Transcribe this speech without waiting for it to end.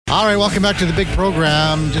All right, welcome back to the big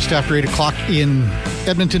program. Just after 8 o'clock in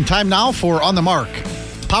Edmonton. Time now for On the Mark.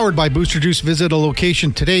 Powered by Booster Juice. Visit a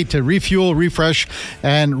location today to refuel, refresh,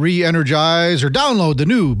 and re-energize, or download the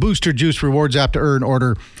new Booster Juice Rewards app to earn,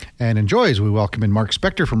 order, and enjoy. As we welcome in Mark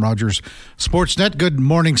Spector from Rogers Sportsnet. Good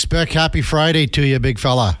morning, Spec. Happy Friday to you, big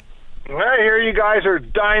fella. I hear you guys are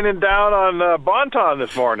dining down on Bonton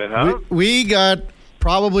this morning, huh? We got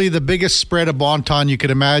probably the biggest spread of Bonton you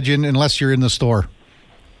could imagine, unless you're in the store.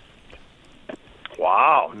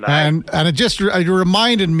 Wow, nice. And it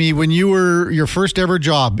reminded me when you were your first ever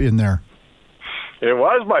job in there. It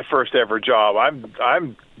was my first ever job.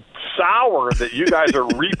 I'm sour that you guys are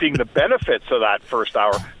reaping the benefits of that first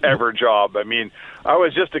ever job. I mean, I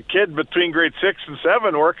was just a kid between grade 6 and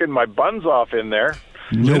 7 working my buns off in there.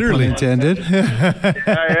 Literally intended.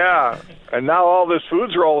 Yeah. And now all this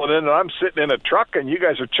food's rolling in, and I'm sitting in a truck, and you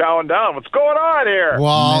guys are chowing down. What's going on here?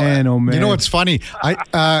 Well, man, oh man! You know what's funny?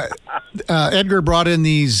 Edgar brought in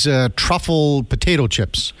these truffle potato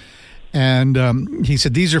chips, and he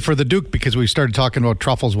said these are for the Duke because we started talking about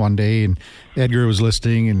truffles one day, and Edgar was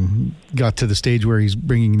listening and got to the stage where he's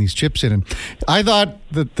bringing these chips in, and I thought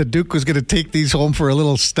that the Duke was going to take these home for a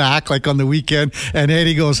little snack, like on the weekend. And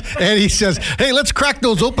Eddie says, "Hey, let's crack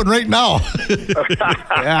those open right now."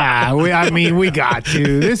 We got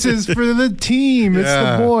to. This is for the team. It's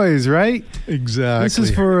the boys, right? Exactly. This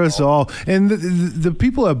is for us all. And the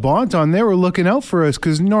people at Bonton, they were looking out for us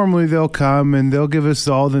because normally they'll come and they'll give us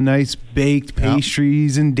all the nice baked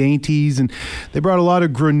pastries and dainties, and they brought a lot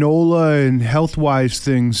of granola and health-wise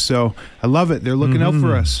things. So I love it. They're looking out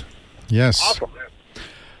for us. Yes. Awesome.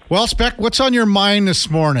 Well, Spec, what's on your mind this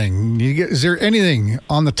morning? Is there anything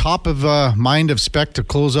on the top of mind of Spec to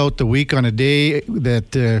close out the week on a day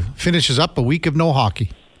that finishes up a week of no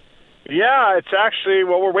hockey? Yeah, it's actually,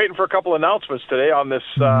 we're waiting for a couple announcements today on this,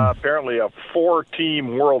 apparently a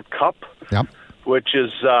 4-team World Cup, which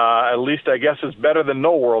is, at least I guess, is better than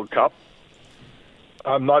no World Cup.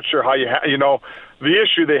 I'm not sure how the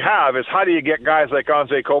issue they have is how do you get guys like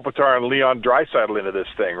Anze Kopitar and Leon Draisaitl into this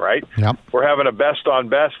thing, right? Yep. We're having a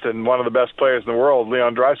best-on-best, and one of the best players in the world,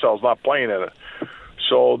 Leon Draisaitl's not playing in it.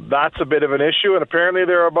 So that's a bit of an issue, and apparently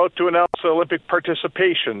they're about to announce Olympic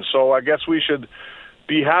participation. So I guess we should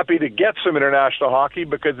be happy to get some international hockey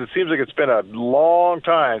because it seems like it's been a long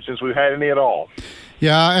time since we've had any at all.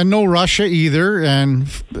 Yeah, and no Russia either,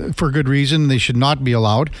 and for good reason. They should not be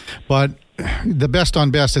allowed. But the best on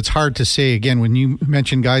best, it's hard to say. Again, when you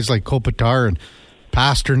mention guys like Kopitar and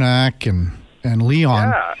Pasternak and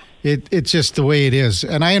Leon, it's just the way it is.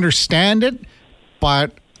 And I understand it,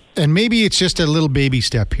 and maybe it's just a little baby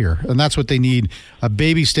step here. And that's what they need, a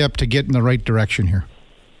baby step to get in the right direction here.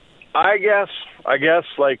 I guess, I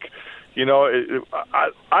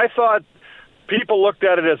thought people looked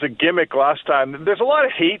at it as a gimmick last time. There's a lot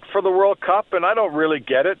of hate for the World Cup, and I don't really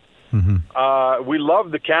get it. We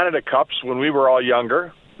loved the Canada Cups when we were all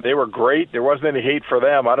younger. They were great. There wasn't any hate for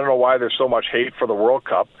them. I don't know why there's so much hate for the World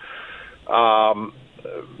Cup.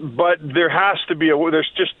 But there has to be there's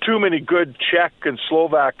just too many good Czech and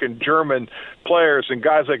Slovak and German players and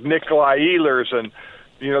guys like Nikolai Ehlers, and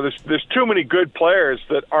there's too many good players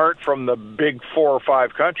that aren't from the big 4 or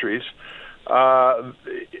 5 countries.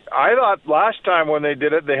 I thought last time when they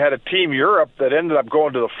did it, they had a Team Europe that ended up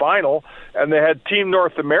going to the final, and they had Team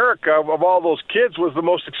North America, of all those kids, was the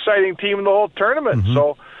most exciting team in the whole tournament.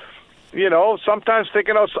 So, sometimes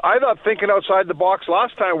I thought thinking outside the box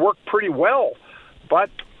last time worked pretty well, but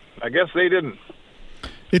I guess they didn't.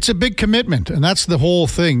 It's a big commitment, and that's the whole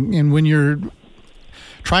thing. And when you're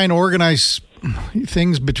trying to organize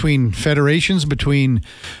things between federations, between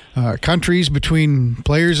countries, between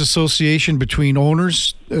players association, between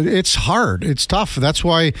owners, it's hard. It's tough. That's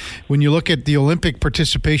why when you look at the Olympic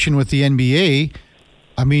participation with the NBA,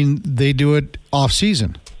 I mean, they do it off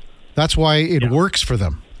season. That's why it works for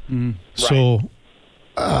them. So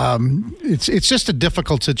it's just a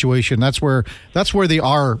difficult situation. That's where they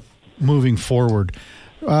are moving forward.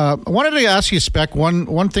 I wanted to ask you, Spec,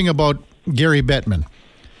 one thing about Gary Bettman.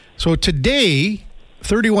 So today,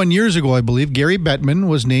 31 years ago, I believe, Gary Bettman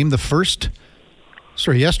was named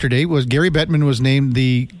yesterday Gary Bettman was named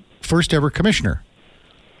the first ever commissioner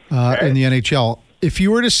in the NHL. If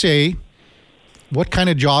you were to say, what kind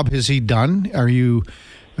of job has he done?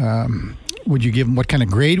 Would you give him, what kind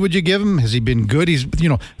of grade would you give him? Has he been good? He's,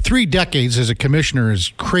 3 decades as a commissioner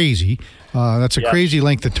is crazy. That's a crazy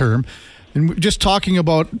length of term. And just talking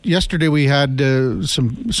about yesterday, we had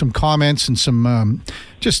some comments and some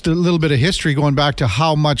just a little bit of history going back to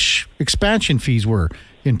how much expansion fees were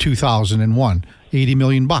in 2001, $80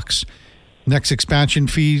 million. Next expansion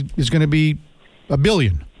fee is going to be $1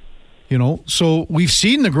 billion. So we've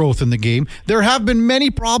seen the growth in the game. There have been many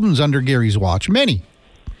problems under Gary's watch, many.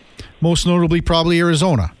 Most notably probably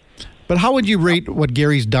Arizona. But how would you rate what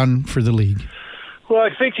Gary's done for the league? Well, I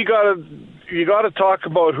think you got to talk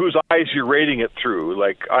about whose eyes you're rating it through.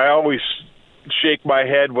 Like, I always shake my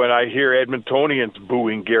head when I hear Edmontonians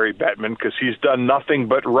booing Gary Bettman because he's done nothing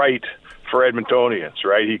but right for Edmontonians,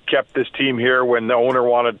 right? He kept this team here when the owner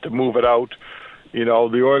wanted to move it out. The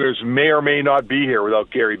Oilers may or may not be here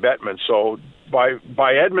without Gary Bettman. So by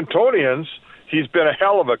Edmontonians, he's been a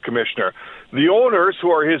hell of a commissioner. The owners,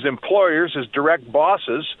 who are his employers, his direct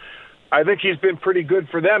bosses, I think he's been pretty good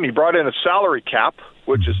for them. He brought in a salary cap,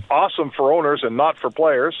 which is awesome for owners and not for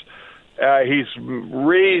players. He's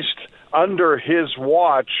raised, under his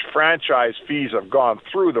watch, franchise fees have gone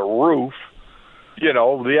through the roof.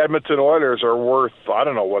 The Edmonton Oilers are worth, I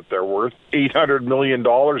don't know what they're worth, $800 million,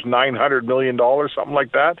 $900 million, something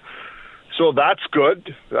like that. So that's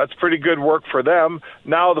good. That's pretty good work for them.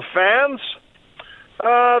 Now the fans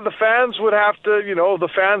would have to, the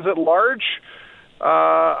fans at large,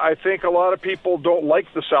 I think a lot of people don't like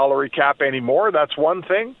the salary cap anymore. That's one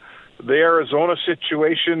thing. The Arizona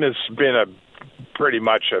situation has been pretty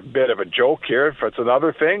much a bit of a joke here. If it's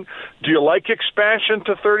another thing, do you like expansion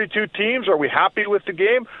to 32 teams? Are we happy with the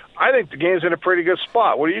game? I think the game's in a pretty good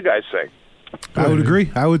spot. What do you guys think? I would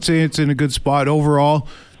agree. I would say it's in a good spot overall.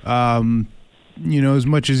 As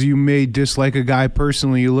much as you may dislike a guy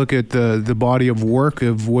personally, you look at the body of work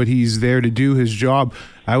of what he's there to do, his job.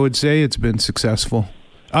 I would say it's been successful.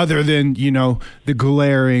 Other than, the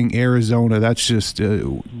glaring Arizona, that's just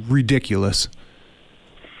ridiculous.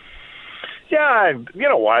 Yeah, you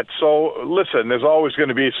know what? So, listen, there's always going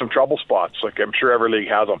to be some trouble spots. Like, I'm sure every league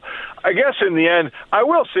has them. I guess in the end, I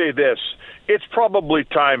will say this. It's probably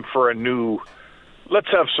time for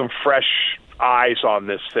let's have some fresh eyes on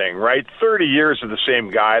this thing, right? 30 years of the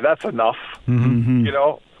same guy, that's enough. Mm-hmm.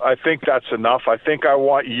 I think that's enough. I think I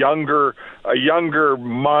want a younger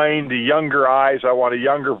mind, younger eyes. I want a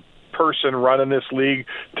younger person running this league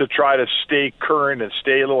to try to stay current and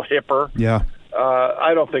stay a little hipper. Yeah.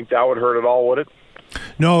 I don't think that would hurt at all, would it?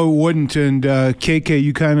 No, it wouldn't. And KK,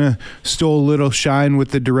 you kind of stole a little shine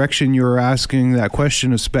with the direction you were asking that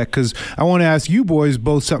question of Spec, because I want to ask you boys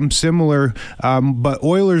both something similar, but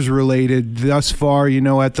Oilers related thus far,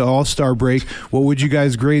 at the All-Star break. What would you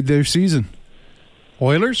guys grade their season?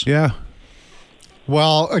 Oilers? Yeah.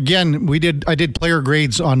 Well, again, I did player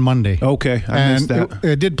grades on Monday. Okay, I missed that.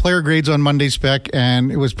 I did player grades on Monday, Spec, and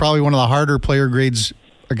it was probably one of the harder player grades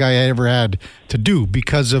a guy I ever had to do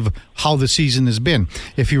because of how the season has been.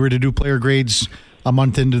 If you were to do player grades a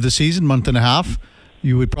month into the season, month and a half,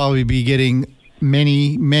 you would probably be getting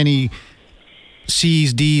many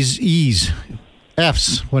C's, D's, E's,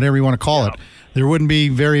 F's, whatever you want to call it. There wouldn't be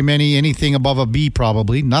very many, anything above a B,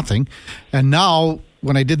 probably, nothing. And now,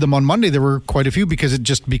 when I did them on Monday, there were quite a few because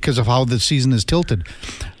of how the season is tilted.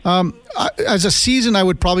 As a season, I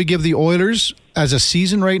would probably give the Oilers, as a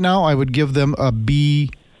season right now, I would give them a B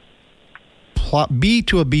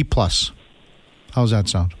to a B plus. How's that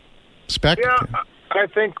sound? Spec? Yeah, I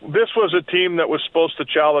think this was a team that was supposed to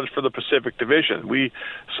challenge for the Pacific Division.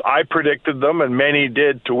 I predicted them, and many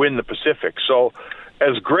did, to win the Pacific. So,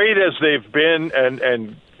 as great as they've been,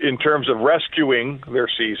 and in terms of rescuing their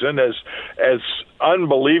season, as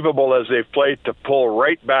unbelievable as they've played to pull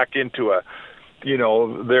right back into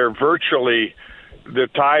they're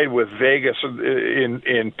tied with Vegas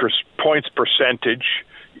in points percentage.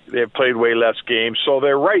 They've played way less games, so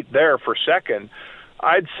they're right there for second.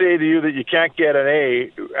 I'd say to you that you can't get an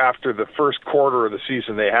A after the first quarter of the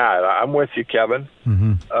season they had. I'm with you, Kevin.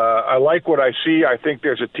 Mm-hmm. I like what I see. I think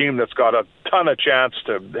there's a team that's got a ton of chance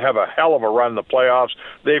to have a hell of a run in the playoffs.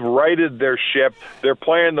 They've righted their ship. They're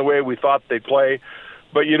playing the way we thought they'd play,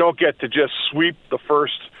 but you don't get to just sweep the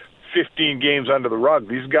first 15 games under the rug.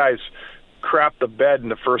 These guys crap the bed in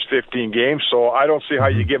the first 15 games, so I don't see how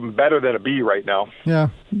you give them better than a B right now. Yeah,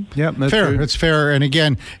 that's fair. true. It's fair, and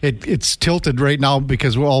again, it's tilted right now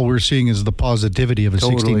because all we're seeing is the positivity of a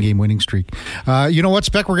 16-game winning streak. You know what,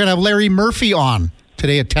 Spec? We're going to have Larry Murphy on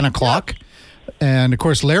today at 10 o'clock, and of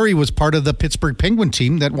course, Larry was part of the Pittsburgh Penguin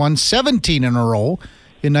team that won 17 in a row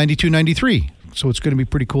in 92-93, so it's going to be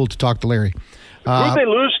pretty cool to talk to Larry. Who'd they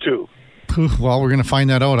lose to? Well, we're going to find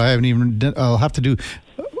that out. I'll have to do...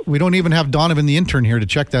 We don't even have Donovan the intern here to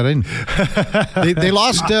check that in. They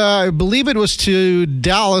lost, I believe it was to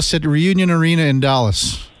Dallas at Reunion Arena in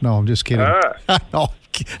Dallas. No, I'm just kidding. No,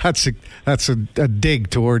 that's a dig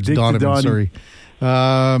towards Donovan. Sorry.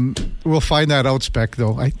 We'll find that out, Spec,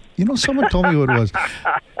 though. Someone told me who it was.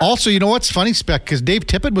 Also, you know what's funny, Spec? Because Dave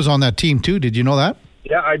Tippett was on that team, too. Did you know that?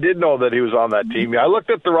 Yeah, I did know that he was on that team. I looked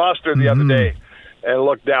at the roster the other day and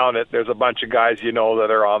looked down at. There's a bunch of guys that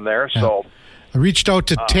are on there. So I reached out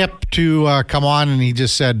to Tip to come on, and he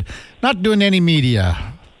just said not doing any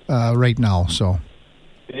media right now. So.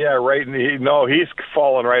 Yeah, right. He's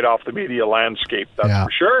fallen right off the media landscape. That's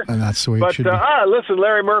for sure. And that's the way it should be. Listen,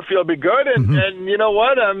 Larry Murphy will be good, and you know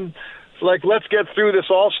what? I'm like, let's get through this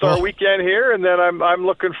All-Star weekend here, and then I'm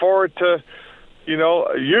looking forward to,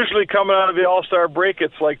 usually coming out of the All-Star break,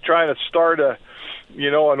 it's like trying to start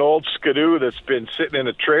an old Skidoo that's been sitting in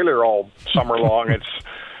a trailer all summer long.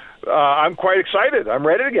 I'm quite excited. I'm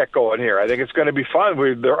ready to get going here. I think it's going to be fun.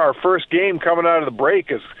 Our first game coming out of the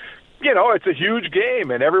break is. It's a huge game,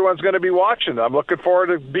 and everyone's going to be watching. I'm looking forward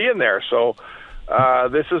to being there. So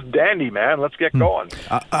this is dandy, man. Let's get going.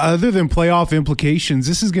 Other than playoff implications,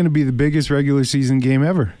 this is going to be the biggest regular season game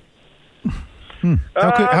ever.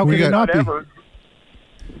 How could it not be?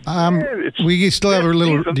 We still have a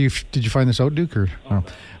little. Did you find this out, Duke? Or no?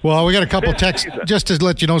 Well, we got a couple texts just to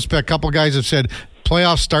let you know. A couple guys have said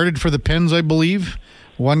playoffs started for the Pens, I believe.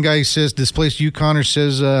 One guy says displaced Yukoner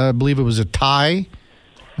says I believe it was a tie.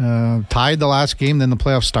 Tied the last game, then the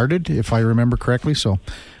playoffs started, if I remember correctly. So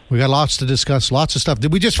we got lots to discuss, lots of stuff.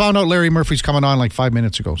 We just found out Larry Murphy's coming on like 5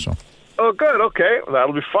 minutes ago. So. Oh, good. Okay,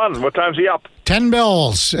 that'll be fun. What time's he up? 10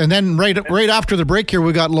 bells, and then right after the break here,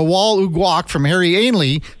 we got Lawal Ugwak from Harry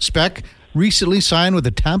Ainley. Spec recently signed with the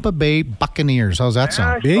Tampa Bay Buccaneers. How's that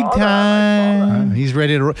sound? Big time. He's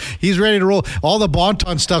ready to roll. All the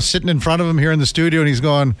Bonton stuff sitting in front of him here in the studio, and he's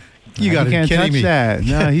going. You got to be kidding me. That.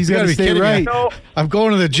 No, he's got to stay right. I'm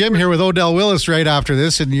going to the gym here with Odell Willis right after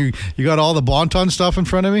this, and you got all the Bonton stuff in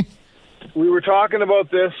front of me? We were talking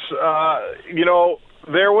about this.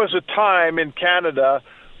 There was a time in Canada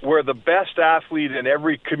where the best athlete in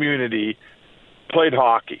every community played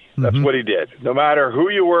hockey. That's what he did. No matter who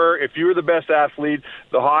you were, if you were the best athlete,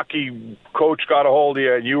 the hockey coach got a hold of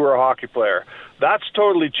you and you were a hockey player. That's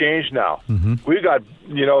totally changed now. We got,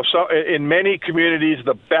 so in many communities,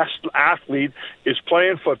 the best athlete is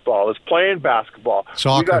playing football, is playing basketball.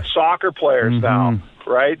 Soccer. We got soccer players now,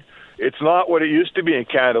 right? It's not what it used to be in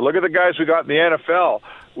Canada. Look at the guys we got in the NFL.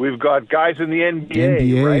 We've got guys in the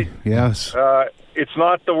NBA, right? Yes. It's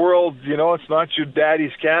not the world, it's not your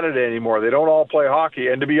daddy's Canada anymore. They don't all play hockey.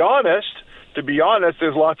 And to be honest,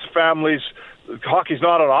 there's lots of families, hockey's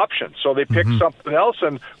not an option. So they pick something else,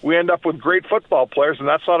 and we end up with great football players, and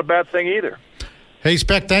that's not a bad thing either. Hey,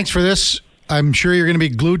 Spec, thanks for this. I'm sure you're going to be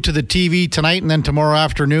glued to the TV tonight and then tomorrow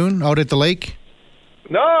afternoon out at the lake.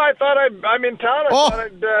 No, I thought I'm in town.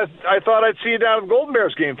 I thought I'd see you down at the Golden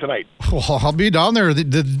Bears game tonight. Well, I'll be down there.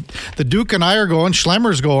 The Duke and I are going.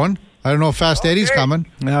 Schlemmer's going. I don't know if Fast Eddie's coming.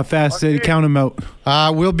 Fast Eddie, count him out.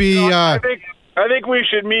 We'll be. I think we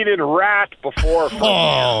should meet in Rat before.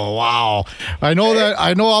 Oh wow! I know that.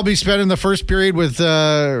 I know I'll be spending the first period with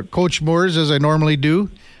Coach Moores as I normally do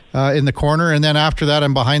in the corner, and then after that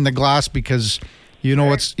I'm behind the glass because. You know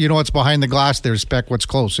what's behind the glass there, Spec. What's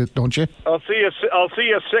close, don't you? I'll see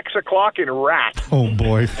you 6:00 in Rat. Oh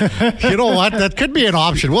boy, you know what? That could be an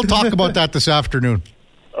option. We'll talk about that this afternoon.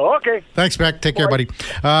 Okay. Thanks, Spec. Take care, buddy.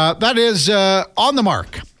 That is On the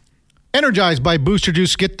Mark. Energized by Booster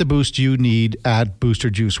Juice. Get the boost you need at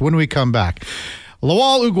Booster Juice. When we come back,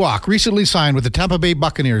 Lawal Ugwak, recently signed with the Tampa Bay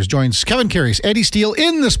Buccaneers, joins Kevin Karius, Eddie Steele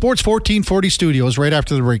in the Sports 1440 studios right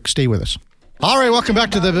after the break. Stay with us. All right, welcome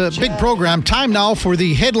back to the big program. Time now for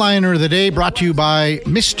the headliner of the day, brought to you by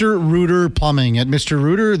Mr. Rooter Plumbing. At Mr.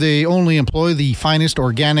 Rooter, they only employ the finest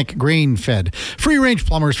organic grain-fed free-range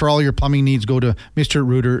plumbers for all your plumbing needs. Go to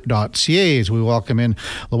mrrooter.ca as we welcome in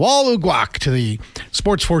Lawal Ugwak to the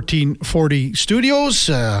Sports 1440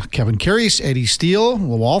 studios. Kevin Karius, Eddie Steele.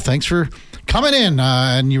 Lawal, thanks for coming in,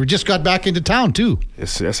 and you just got back into town, too.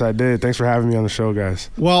 Yes, I did. Thanks for having me on the show, guys.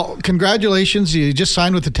 Well, congratulations. You just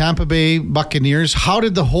signed with the Tampa Bay Buccaneers. How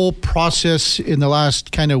did the whole process in the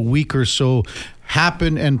last kind of week or so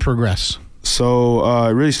happen and progress? So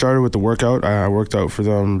it really started with the workout. I worked out for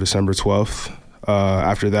them December 12th.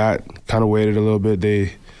 After that, kind of waited a little bit.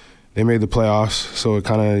 They made the playoffs, so it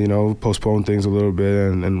kind of, postponed things a little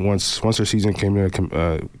bit. And once their season came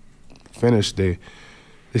to finish, they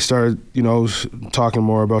started, talking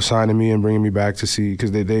more about signing me and bringing me back to see,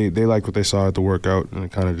 because they liked what they saw at the workout, and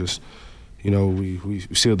it kind of just, we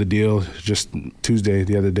sealed the deal just Tuesday,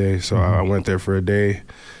 the other day. So I went there for a day,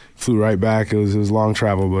 flew right back. It was long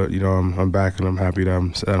travel, but I'm back and I'm happy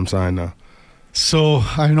that I'm signed now. So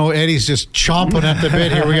I know Eddie's just chomping at the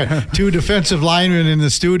bit here. We got 2 defensive linemen in the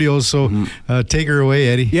studio, so take her away,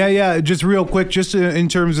 Eddie. Yeah. Just real quick, just in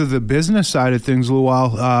terms of the business side of things,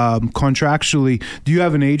 Lual, contractually, do you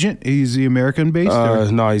have an agent? He's the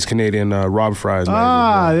American-based? No, he's Canadian. Rob Fry.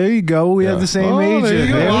 There you go. We have the same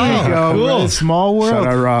agent. There we go. Cool. Small world. Shout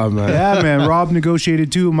out Rob, man. Yeah, man. Rob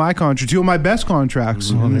negotiated 2 of my best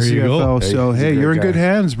contracts on the there you CFL. go. So, hey, you're in good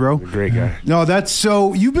hands, bro. Great guy. No, that's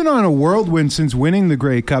so. You've been on a whirlwind since winning the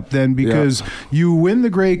Grey Cup, then, because you win the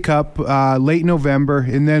Grey Cup late November,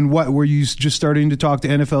 and then what? Were you just starting to talk to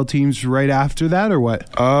NFL teams right after that, or what?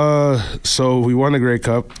 So we won the Grey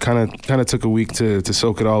Cup. Kind of took a week to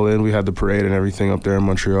soak it all in. We had the parade and everything up there in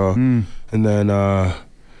Montreal, and then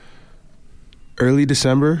early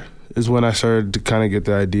December is when I started to kind of get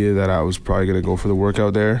the idea that I was probably going to go for the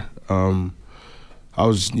workout there. I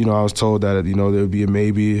was told that, there would be a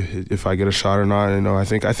maybe if I get a shot or not. I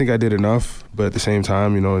think I did enough, but at the same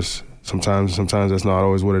time, it's sometimes that's not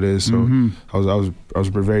always what it is. So I was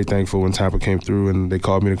very thankful when Tampa came through and they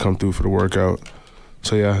called me to come through for the workout.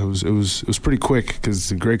 So yeah, it was pretty quick because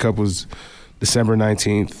the Grey Cup was November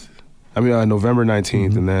 19th,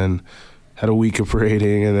 and then had a week of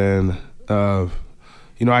parading, and then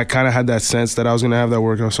I kind of had that sense that I was going to have that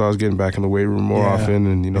workout, so I was getting back in the weight room more often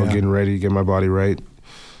and, getting ready to get my body right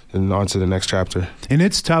and on to the next chapter. And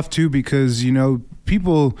it's tough, too, because,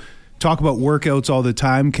 people talk about workouts all the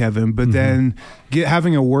time, Kevin, but then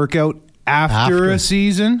having a workout after a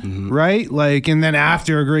season, right? And then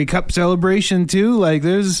after a Grey Cup celebration too.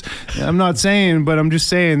 I'm not saying, but I'm just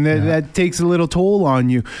saying that takes a little toll on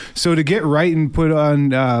you. So to get right and put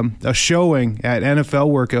on a showing at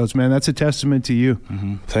NFL workouts, man, that's a testament to you.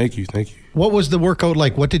 Thank you. What was the workout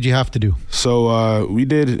like? What did you have to do? So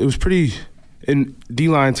it was pretty, in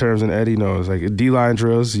D-line terms, and Eddie knows, D-line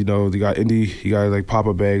drills, you got you got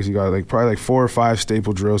Papa bags, you got probably 4 or 5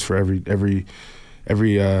 staple drills for every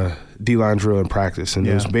D-line drill in practice, and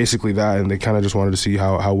it was basically that, and they kind of just wanted to see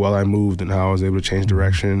how well I moved and how I was able to change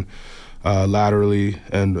direction laterally,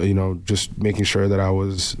 and just making sure that I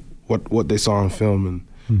was what they saw on film,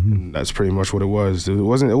 and that's pretty much what it was. It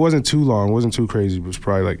wasn't too long, it wasn't too crazy, but it was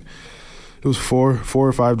probably it was 4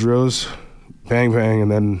 or 5 drills, bang bang,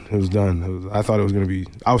 and then it was done. I thought it was going to be.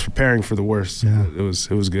 I was preparing for the worst. Yeah. It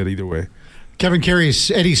was good either way. Kevin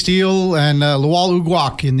Karius, Eddie Steele, and Lual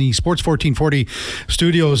Ugwak in the Sports 1440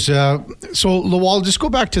 studios. So, Lual, just go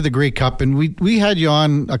back to the Grey Cup, and we had you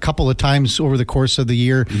on a couple of times over the course of the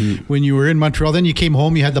year when you were in Montreal. Then you came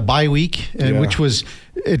home, you had the bye week, which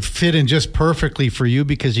it fit in just perfectly for you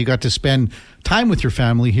because you got to spend time with your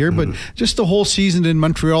family here. But just the whole season in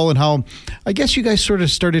Montreal and how, I guess you guys sort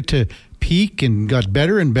of started to peak and got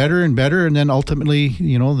better and better and better, and then ultimately,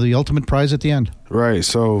 the ultimate prize at the end. Right.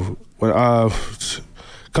 So when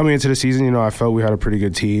coming into the season, I felt we had a pretty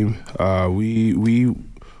good team. We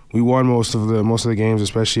won most of the games,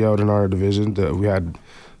 especially out in our division. We had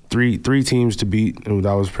three teams to beat, and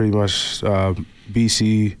that was pretty much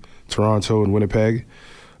BC, Toronto, and Winnipeg.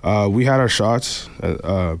 We had our shots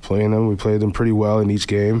playing them. We played them pretty well in each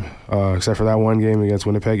game, except for that one game against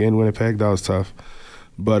Winnipeg. In Winnipeg, that was tough.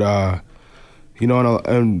 But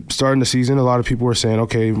and starting the season, a lot of people were saying,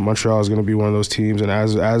 okay, Montreal is going to be one of those teams. And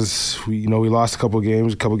as we lost a couple of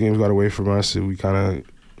games got away from us, and we kind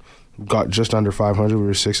of got just under 500. We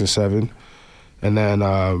were 6-7, and then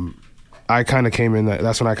I kind of came in.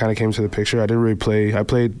 That's when I kind of came to the picture. I didn't really play. I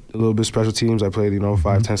played a little bit of special teams. I played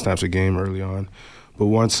 5-10 snaps a game early on, but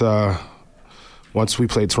once we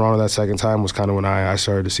played Toronto that second time was kind of when I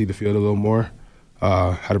started to see the field a little more.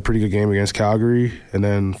 Had a pretty good game against Calgary, and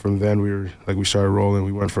then from then we started rolling.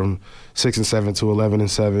 We went from 6-7 to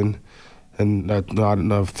 11-7, and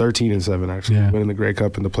 13-7 actually, winning the Grey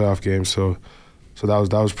Cup in the playoff game. So that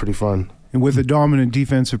was pretty fun. And with a dominant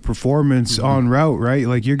defensive performance en route,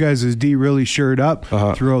 right? Your guys' D really shored up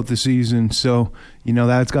throughout the season. So,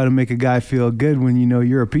 that's got to make a guy feel good when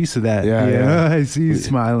you're a piece of that. Yeah. I see you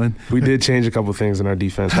smiling. We did change a couple things in our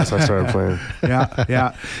defense once I started playing.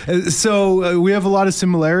 Yeah. So we have a lot of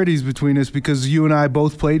similarities between us because you and I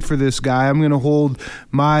both played for this guy. I'm going to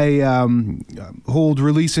hold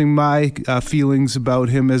releasing my feelings about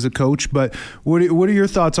him as a coach. But what are your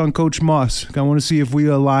thoughts on Coach Moss? I want to see if we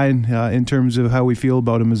align in terms of how we feel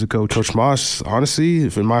about him as a coach. Coach Moss, honestly,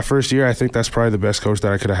 in my first year, I think that's probably the best coach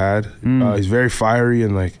that I could have had. He's very fiery,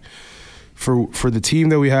 and for the team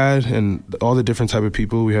that we had and all the different type of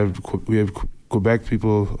people, we have Quebec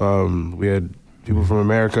people, we had people from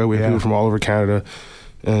America, we had people from all over Canada,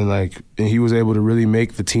 and he was able to really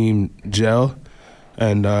make the team gel.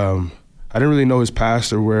 And I didn't really know his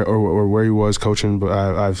past or where he was coaching, but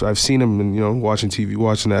I've seen him and watching TV,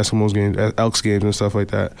 watching the Eskimos games, Elks games and stuff like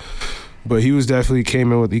that. But he was definitely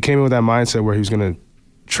came in with that mindset where he was gonna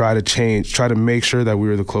try to make sure that we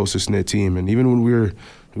were the closest knit team. And even when we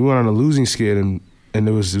went on a losing skid and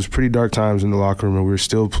it was pretty dark times in the locker room, and we were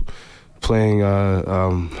still playing.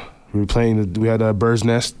 We had a Bird's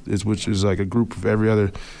Nest, which is like a group of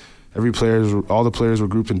all the players were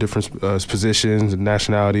grouped in different positions and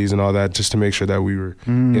nationalities and all that, just to make sure that we were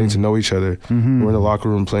getting to know each other. We're in the locker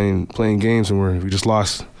room playing games, and we just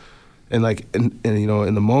lost. And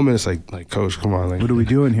in the moment, it's like Coach, come on, what are we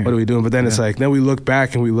doing here? What are we doing? But then it's like, then we look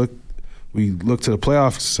back and we look to the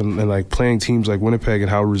playoffs and like playing teams like Winnipeg and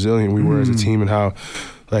how resilient we were as a team, and how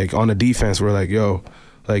like on the defense we're like, yo,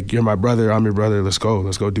 like, you're my brother, I'm your brother, let's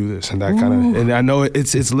go do this. And that kind of, and I know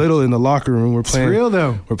it's little in the locker room. We're playing, it's real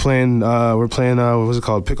though. We're playing what's it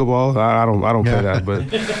called, pickleball? I don't play that, but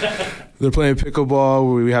they're playing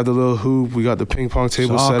pickleball. We have the little hoop, we got the ping pong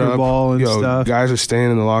table soccer set up. Ball and stuff. Guys are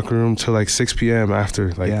staying in the locker room till like 6 p.m. after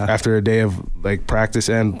a day of like practice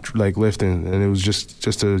and like lifting, and it was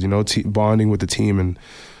just to bonding with the team. And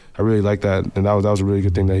I really like that, and that was a really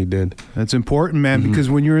good thing that he did. That's important, man, because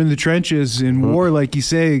when you're in the trenches in war, like you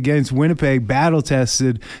say, against Winnipeg, battle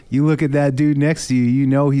tested, you look at that dude next to you, you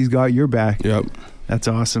know he's got your back. Yep. That's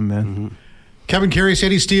awesome, man. Kevin Karius,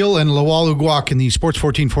 Eddie Steele, and Lawal Uguak in the Sports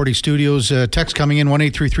 1440 studios. Text coming in,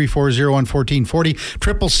 1-833-401-1440.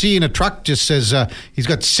 Triple C in a truck just says he's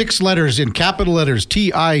got 6 letters in capital letters,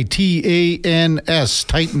 Titans,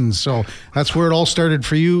 Titans. So that's where it all started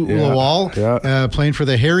for you, Lawal, playing for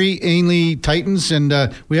the Harry Ainley Titans. And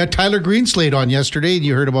we had Tyler Greenslade on yesterday, and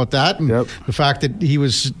you heard about that. And the fact that he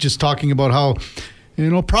was just talking about how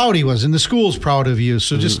proud he was, and the school's proud of you.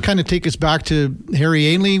 So just kind of take us back to Harry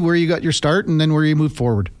Ainley, where you got your start, and then where you moved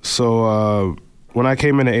forward. So when I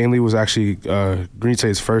came into Ainley was actually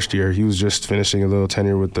Greenslade's first year. He was just finishing a little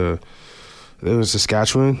tenure with it was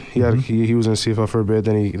Saskatchewan. He was in CFL for a bit.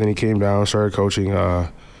 Then he came down, started coaching. I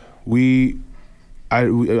knew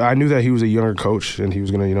that he was a younger coach, and he was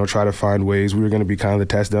going to try to find ways. We were going to be kind of the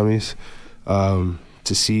test dummies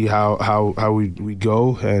to see how we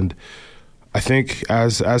go. And I think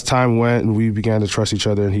as time went and we began to trust each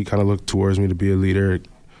other, and he kind of looked towards me to be a leader,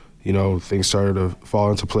 things started to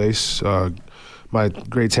fall into place. My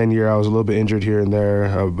grade 10 year, I was a little bit injured here and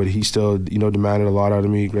there, but he still, demanded a lot out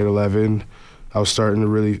of me. Grade 11, I was starting to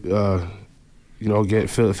really,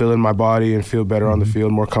 fill in my body and feel better on the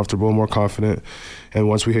field, more comfortable, more confident. And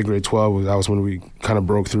once we hit grade 12, that was when we kind of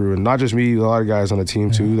broke through. And not just me, a lot of guys on the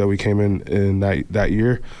team too, that we came in that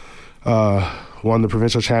year. Won the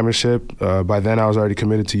provincial championship. By then, I was already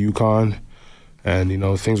committed to UConn,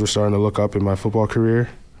 and things were starting to look up in my football career.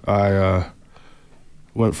 I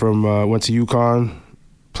went to UConn,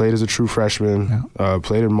 played as a true freshman,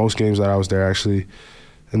 played in most games that I was there actually,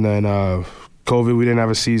 and then COVID, we didn't have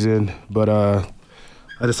a season, but I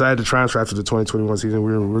decided to transfer after the 2021 season.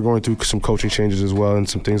 We were going through some coaching changes as well and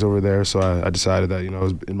some things over there, so I decided that it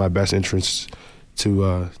was in my best interest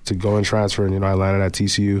to go and transfer, and I landed at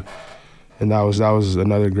TCU. And that was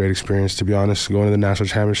another great experience, to be honest, going to the national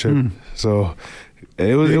championship. So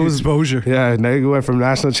it was exposure. Yeah, we went from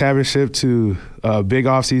national championship to big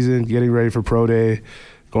off season, getting ready for pro day,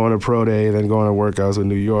 going to pro day, then going to workouts in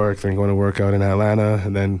New York, then going to workout in Atlanta,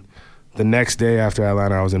 and then the next day after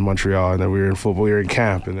Atlanta, I was in Montreal, and then we were in football. We were in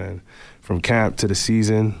camp, and then from camp to the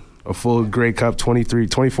season, a full Grey Cup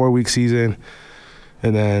 24-week season,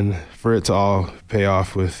 and then for it to all pay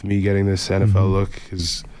off with me getting this NFL look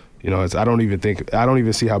is. I don't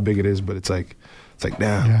even see how big it is, but it's like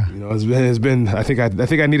damn. It's been. I think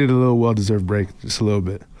I needed a little well-deserved break, just a little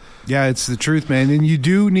bit. Yeah, it's the truth, man. And you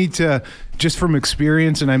do need to, just from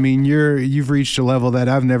experience. And I mean, you've reached a level that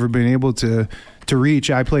I've never been able to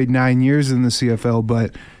reach. I played 9 years in the CFL,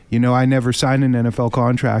 but I never signed an NFL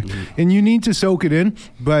contract. And you need to soak it in,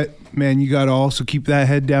 but man, you got to also keep that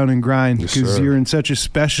head down and grind, because you're in such a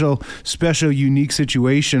special, unique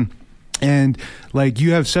situation. And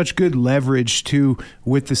you have such good leverage too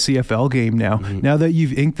with the CFL game now. Now that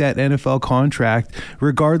you've inked that NFL contract,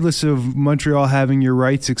 regardless of Montreal having your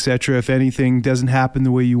rights, etc., if anything doesn't happen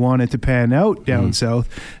the way you want it to pan out down south,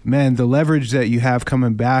 man, the leverage that you have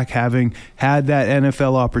coming back, having had that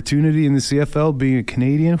NFL opportunity in the CFL, being a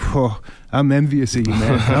Canadian, I'm envious of you,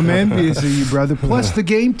 man. I'm envious of you, brother. Plus the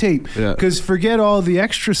game tape. Because forget all the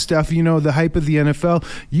extra stuff, the hype of the NFL.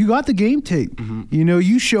 You got the game tape. Mm-hmm.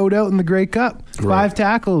 You showed out in the Grey Cup. 5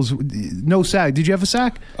 tackles, no sack. Did you have a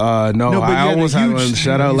sack? No, I almost had one.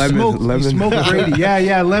 Shout out Lemon. You smoked Brady.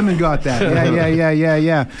 Yeah, Lemon got that.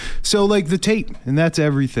 Yeah. So, like, the tape, and that's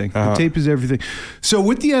everything. The tape is everything. So,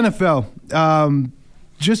 with the NFL,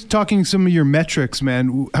 just talking some of your metrics,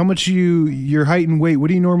 man. How much your height and weight? What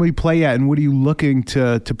do you normally play at, and what are you looking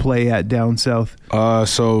to play at down south?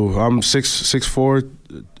 So I'm 6'4",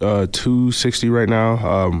 260 right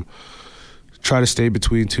now. Try to stay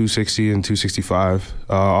between 260 and 265.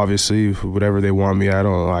 Obviously, whatever they want me at,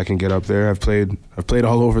 I can get up there. I've played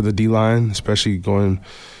all over the D line, especially going.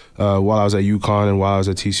 While I was at UConn and while I was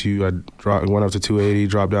at TCU, I went up to 280,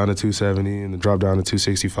 dropped down to 270, and then dropped down to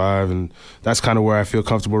 265. And that's kind of where I feel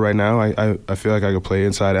comfortable right now. I feel like I could play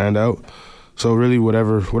inside and out. So really,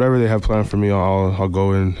 whatever they have planned for me, I'll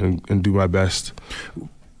go in and do my best.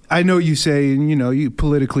 I know you say, you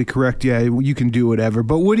politically correct, you can do whatever,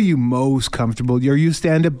 but what are you most comfortable? Are you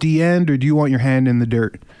stand-up D-end, or do you want your hand in the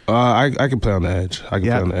dirt? I can play on the edge. I can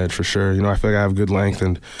play on the edge for sure. I feel like I have good length,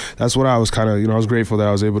 and that's what I was kind of, I was grateful that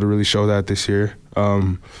I was able to really show that this year.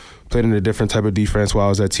 Played in a different type of defense while I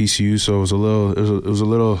was at TCU, so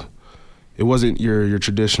it wasn't your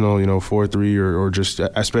traditional, 4-3 or just,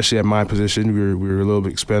 especially at my position, we were a little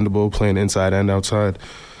bit expendable, playing inside and outside.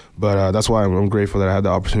 But that's why I'm grateful that I had the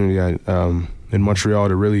opportunity in Montreal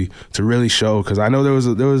to really show, because I know there was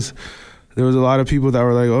a lot of people that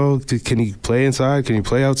were like, oh, can he play inside? Can he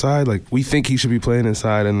play outside? Like, we think he should be playing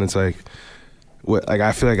inside, and it's like,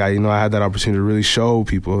 I feel like I had that opportunity to really show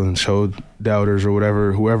people and show doubters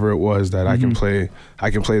or whoever it was that I can play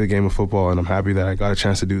the game of football, and I'm happy that I got a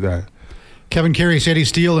chance to do that. Kevin Karius, Eddie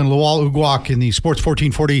Steele, and Lowell Uguak in the Sports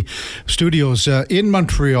 1440 studios in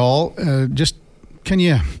Montreal. Can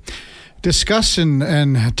you discuss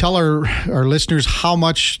and tell our listeners how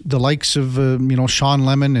much the likes of Sean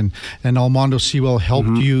Lemon and Almondo Sewell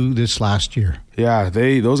helped you this last year? Yeah,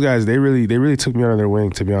 those guys they really took me under their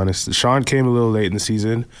wing, to be honest. Sean came a little late in the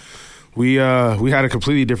season. We had a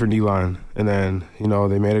completely different D line, and then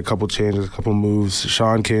they made a couple changes, a couple moves.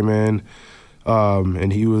 Sean came in,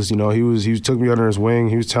 and he took me under his wing.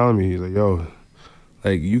 He was telling me, he's like, yo,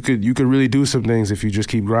 like, you could really do some things if you just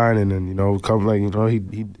keep grinding, and he'd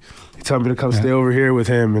tell me to come stay over here with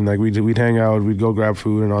him, and like we'd hang out, we'd go grab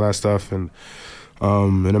food and all that stuff, and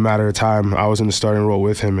in a matter of time I was in the starting role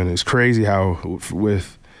with him. And it's crazy how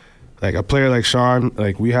with like a player like Sean,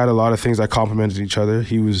 like, we had a lot of things that complemented each other.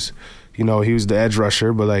 He was the edge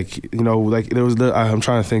rusher, but there was I'm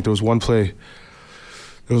trying to think, there was one play,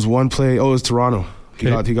 it was Toronto. He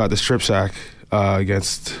got the strip sack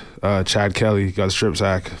against Chad Kelly. He got the strip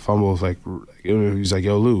sack, fumble. Like, he was like,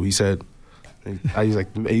 yo, Lou, he said,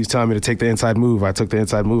 he was telling me to take the inside move. I took the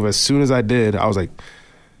inside move. As soon as I did, I was like,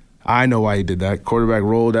 I know why he did that. Quarterback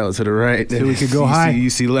rolled out to the right. So we could go high.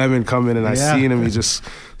 You see Lemon coming, and I seen him. He just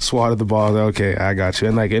swatted the ball. I was like, okay, I got you.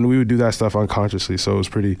 And we would do that stuff unconsciously. So it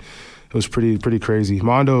was pretty crazy.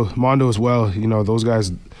 Mondo as well. Those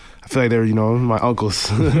guys, I feel like they're, my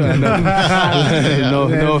uncles. No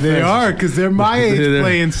offense. They are, because they're my age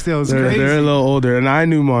playing still. It's crazy. They're a little older, and I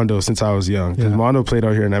knew Mondo since I was young. Because Mondo played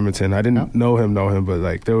out here in Edmonton. I didn't know him, but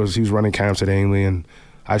like he was running camps at Ainley, and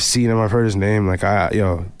I've seen him. I've heard his name. Like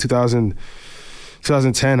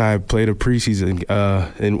 2010, I played a preseason,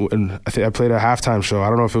 and I think I played a halftime show. I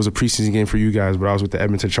don't know if it was a preseason game for you guys, but I was with the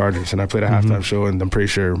Edmonton Chargers, and I played a halftime show, and I'm pretty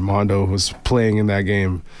sure Mondo was playing in that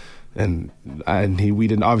game. And we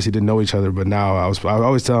didn't know each other, but now I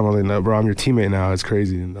always tell him, I'm like, no, bro, I'm your teammate now. It's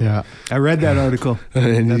crazy. Yeah, I read that article.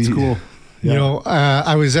 That's cool. Yeah.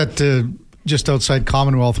 I was at just outside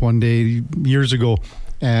Commonwealth one day years ago,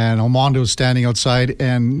 and Almondo's standing outside,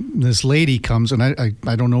 and this lady comes, and I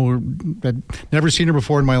don't know her, I'd never seen her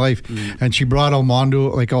before in my life, and she brought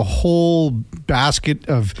Almondo like a whole basket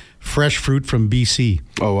of fresh fruit from BC.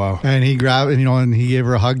 Oh, wow. And he grabbed, and he gave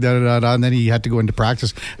her a hug, and then he had to go into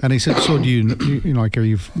practice. And I said, so do you like, are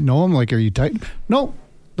you know him? Like, are you tight? No,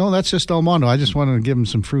 that's just Almondo. I just wanted to give him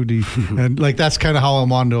some fruit. And like, that's kind of how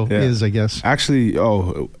Almondo is, I guess. Actually,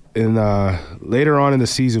 later on in the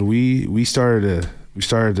season, we started to,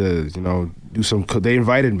 do some, they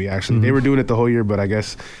invited me, actually. They were doing it the whole year, but I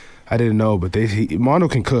guess I didn't know. But Mondo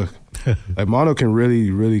can cook. Like, Mondo can really,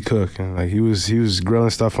 really cook. And like, he was grilling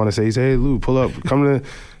stuff on us. He said, hey, Lou, pull up, come to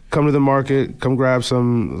the market, come grab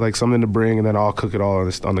something to bring, and then I'll cook it all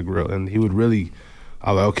on the grill. And he would really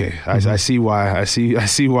I'm like, okay, I see why. I see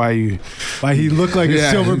why you. Why he looked like a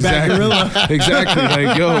silverback gorilla. Exactly.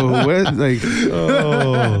 Like, yo, what? Like,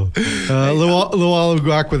 Lual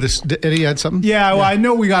Uguak with this. Eddie had something? Yeah, well, I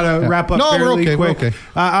know we got to wrap up fairly quick. We're okay.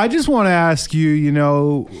 I just want to ask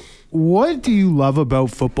you, what do you love about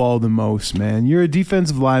football the most, man? You're a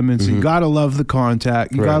defensive lineman, so you got to love the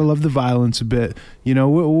contact. You got to love the violence a bit.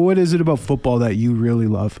 What is it about football that you really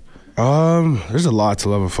love? There's a lot to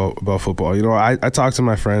love about football. I talk to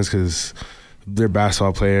my friends because they're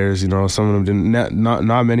basketball players. Some of them didn't.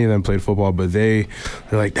 Not many of them played football, but they're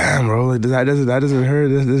like, damn, bro, like, that doesn't hurt.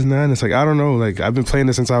 This and that. And it's like, I don't know. Like, I've been playing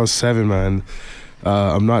this since I was 7, man.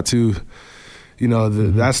 I'm not too.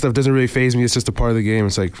 That stuff doesn't really faze me. It's just a part of the game.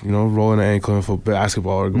 It's like, rolling an ankle in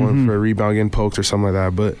basketball or going for a rebound, getting poked or something like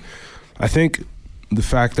that. But I think the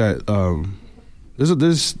fact that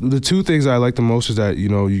there's the two things that I like the most is that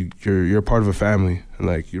you're a part of a family, and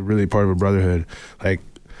like you're really part of a brotherhood. Like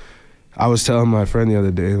I was telling my friend the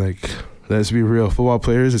other day, like, let's be real, football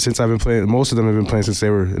players, since I've been playing, most of them have been playing since they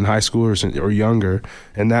were in high school or younger,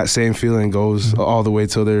 and that same feeling goes all the way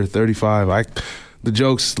till they're 35. The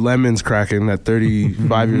jokes Lemon's cracking at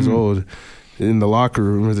 35 years old in the locker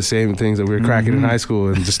room are the same things that we were cracking in high school,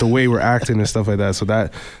 and just the way we're acting and stuff like that. So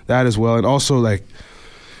that as well. And also, like,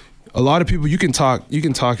 a lot of people, you can talk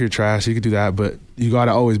your trash, you can do that, but you got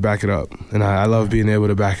to always back it up. And I love being able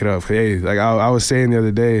to back it up. Hey, like I was saying the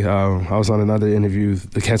other day, I was on another interview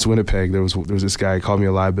against Winnipeg. There was this guy who called me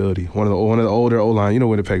a liability. One of the older O-line.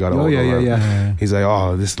 Winnipeg got an old O-line. Yeah. He's like,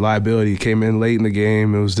 oh, this liability came in late in the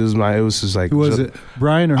game. It was just like. Who was it?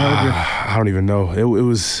 Brian or Harger? I don't even know. It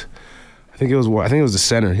was. I think it was the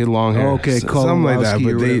center. He had long hair. Oh, okay, something like that.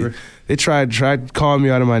 But they tried calling me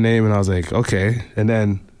out of my name, and I was like, okay. And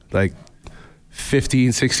then, like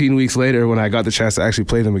 15, 16 weeks later, when I got the chance to actually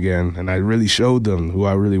play them again, and I really showed them who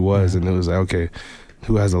I really was, and it was like, okay,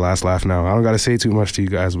 who has the last laugh now? I don't got to say too much to you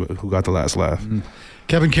guys, but who got the last laugh?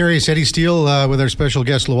 Kevin Karius, Eddie Steele, with our special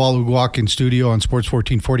guest Lual Uguak in studio on Sports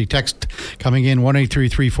 1440. Text coming in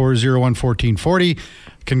 1-833-401-1440.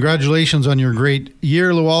 Congratulations on your great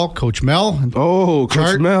year, Lual. Coach Mel. Oh,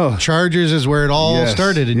 Coach Mel. Chargers is where it all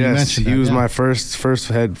started, and you mentioned he was my first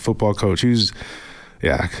head football coach. He was.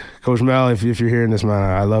 Yeah, Coach Mel, if you're hearing this, man,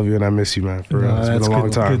 I love you and I miss you, man. It's been a long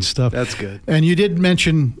time. Good stuff. That's good. And you did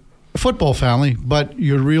mention football family, but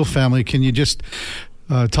your real family. Can you just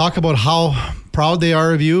talk about how proud they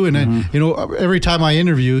are of you? And every time I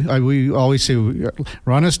interview, we always say,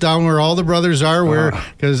 "Run us down where all the brothers are." Where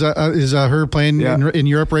because is her playing in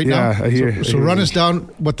Europe right now? Yeah, I hear. So run us down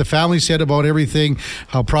what the family said about everything,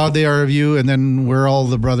 how proud they are of you, and then where all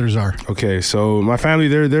the brothers are. Okay, so my family,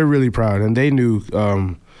 they're really proud, and they knew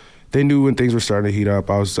when things were starting to heat up.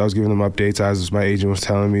 I was giving them updates as my agent was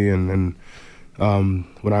telling me, and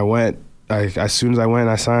when I went. As soon as I went and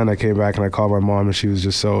I signed, I came back and I called my mom, and she was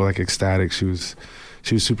just so like ecstatic. She was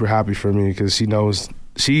super happy for me because she knows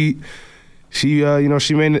she may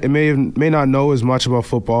not know as much about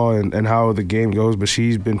football and how the game goes, but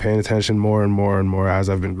she's been paying attention more and more and more as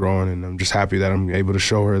I've been growing, and I'm just happy that I'm able to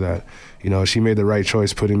show her that she made the right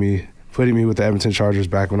choice putting me with the Edmonton Chargers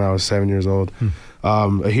back when I was 7 years old.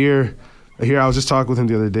 Here, I was just talking with him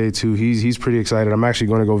the other day too. He's pretty excited. I'm actually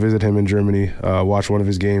going to go visit him in Germany, watch one of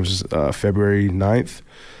his games February 9th.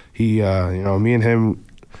 Me and him,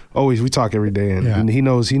 we talk every day, and he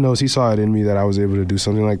knows he saw it in me that I was able to do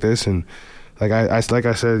something like this. And like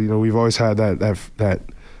I said, we've always had that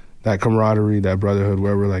camaraderie, that brotherhood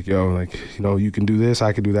where we're like, you can do this,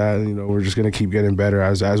 I can do that. We're just gonna keep getting better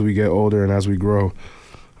as we get older and as we grow.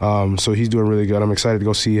 So he's doing really good. I'm excited to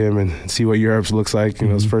go see him and see what Europe looks like.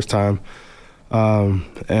 It's first time.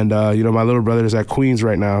 My little brother is at Queens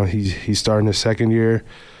right now. He's starting his second year.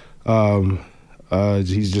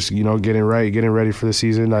 He's just getting ready for the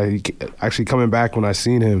season. Actually coming back when I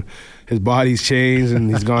seen him, his body's changed and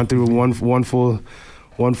he's gone through one full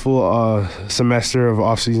semester of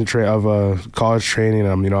off-season college training.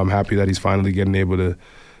 I'm happy that he's finally getting able to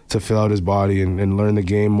fill out his body and learn the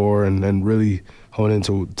game more and really hone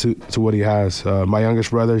into what he has. My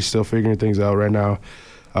youngest brother, he's still figuring things out right now.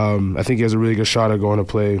 I think he has a really good shot at going to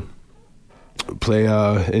play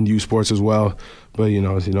in U Sports as well. But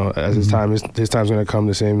as his time's going to come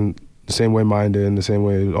the same way mine did, and the same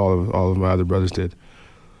way all of my other brothers did.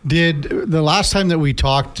 Did the last time that we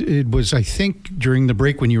talked, it was I think during the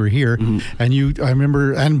break when you were here, and I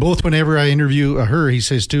remember, and both whenever I interview her, he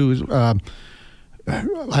says too.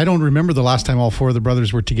 I don't remember the last time all four of the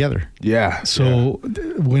brothers were together. Yeah. So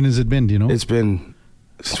when has it been? Do you know? It's been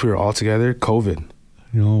since we were all together. COVID.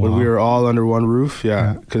 Wow. When we were all under one roof,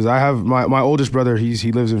 because I have my oldest brother.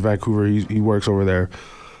 He lives in Vancouver. He works over there,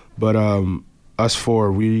 but us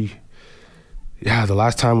four, the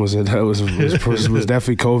last time was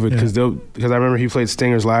definitely COVID because I remember he played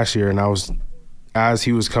Stingers last year, and as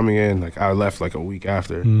he was coming in, like I left like a week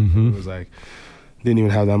after. Mm-hmm. It was like didn't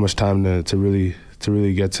even have that much time to really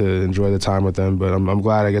get to enjoy the time with them. But I'm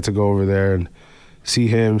glad I get to go over there and see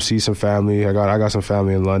him, see some family. I got some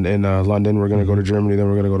family in London. We're gonna go to Germany, then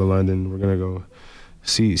we're gonna go to London. We're gonna go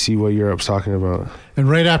see what Europe's talking about. And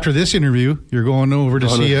right after this interview, you're going over to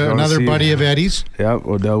see another buddy of Eddie's. Yep,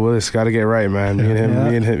 Odell Willis. Got to get right, man.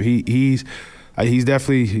 Me and him. He's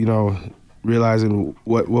definitely realizing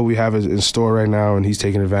what we have in store right now, and he's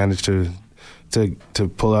taking advantage to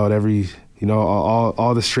pull out every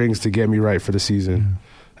all the strings to get me right for the season. Yeah.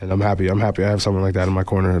 And I'm happy I have someone like that in my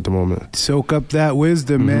corner at the moment. Soak up that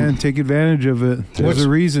wisdom, man. Take advantage of it. There's a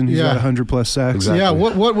reason he's got 100+ sacks. Exactly. Yeah,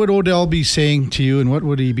 what would Odell be saying to you, and what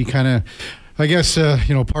would he be kind of, I guess,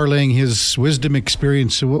 parlaying his wisdom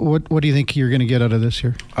experience? What do you think you're going to get out of this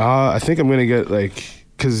here? I think I'm going to get,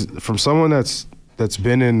 because from someone that's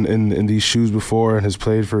been in these shoes before and has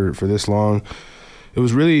played for this long, it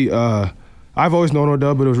was really I've always known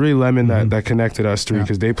Odell, but it was really Lemon that connected us three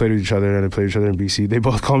because they played with each other and they played with each other in BC. They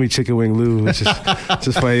both call me Chicken Wing Lou, which is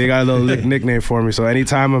just funny. They got a little nickname for me. So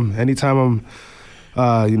anytime I'm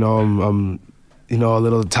a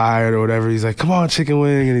little tired or whatever, he's like, "Come on, Chicken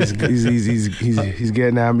Wing," and he's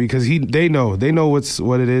getting at me because they know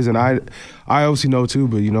what it is, and I obviously know too.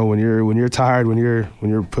 But when you're tired, when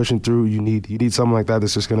you're pushing through, you need something like that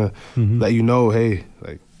that's just gonna let you know, hey,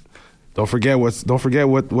 like. Don't forget what's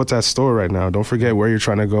at store right now. Don't forget where you're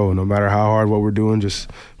trying to go. No matter how hard what we're doing, just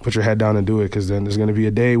put your head down and do it. Because then there's going to be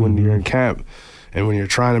a day when you're in camp, and when you're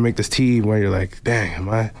trying to make this team, where you're like, "Dang, am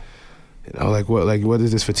I? What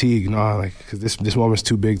is this fatigue?" No, because this moment's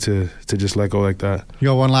too big to just let go like that. You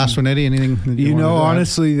got one last one, Eddie? Anything?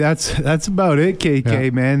 Honestly, that's about it,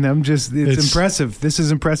 KK, man. It's impressive. This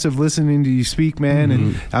is impressive listening to you speak, man,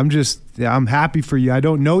 and I'm happy for you. I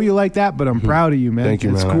don't know you like that, but I'm proud of you, man. Thank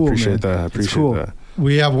you, man. Cool, I appreciate that. I appreciate that.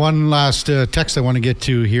 We have one last text I want to get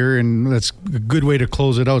to here, and that's a good way to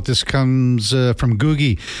close it out. This comes from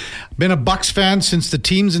Googie. Been a Bucks fan since the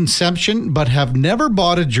team's inception, but have never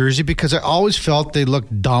bought a jersey because I always felt they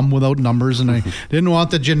looked dumb without numbers, and I didn't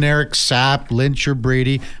want the generic Sapp, Lynch, or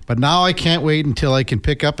Brady. But now I can't wait until I can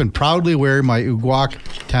pick up and proudly wear my Uguak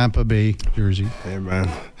Tampa Bay jersey. Hey, man.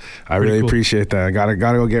 I really appreciate that. I gotta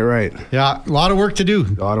go get right. Yeah, a lot of work to do.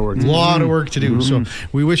 A lot of work to do. So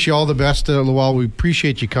we wish you all the best, Lowell. We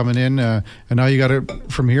appreciate you coming in. And now you got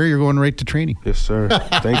it from here. You're going right to training. Yes, sir.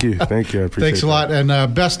 Thank you. I appreciate it. Thanks a lot.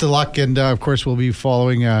 And best of luck. And, of course, we'll be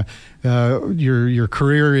following your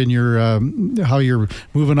career and your how you're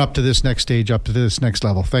moving up to this next stage, up to this next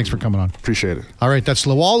level. Thanks for coming on. Appreciate it. All right, that's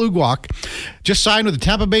Lowell Uguak. Just signed with the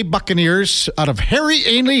Tampa Bay Buccaneers out of Harry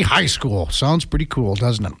Ainley High School. Sounds pretty cool,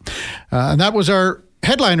 doesn't it? And that was our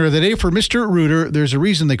headliner of the day for Mr. Rooter. There's a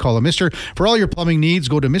reason they call him Mr. For all your plumbing needs,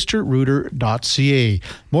 go to mrrooter.ca.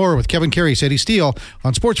 More with Kevin Karius, Eddie Steele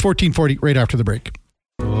on Sports 1440 right after the break.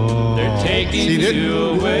 See,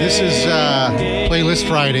 this is Playlist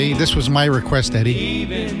Friday. This was my request,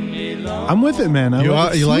 Eddie. I'm with it, man.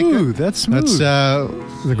 You like it? That's smooth. That's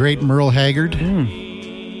the great Merle Haggard.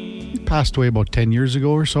 He passed away about 10 years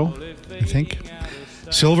ago or so, I think.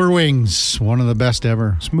 Silver Wings, one of the best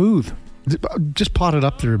ever. Smooth. Just pot it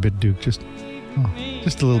up there a bit, Duke. Just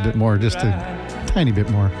a little bit more. Just a tiny bit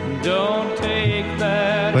more. Don't take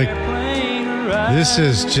that. This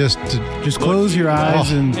is just close your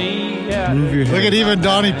eyes and move your head. Look at even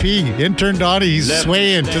Donnie P. Intern Donnie, he's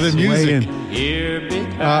swaying to the music.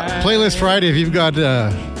 Playlist Friday, if you've got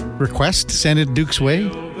a request, send it Duke's way.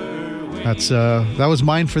 That was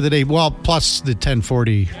mine for the day. Well, plus the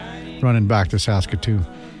 1040 running back to Saskatoon.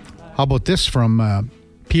 How about this from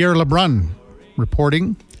Pierre Lebrun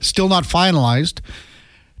reporting? Still not finalized.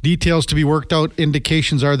 Details to be worked out.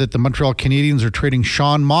 Indications are that the Montreal Canadiens are trading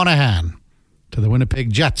Sean Monahan to the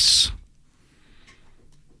Winnipeg Jets.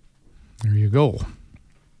 There you go.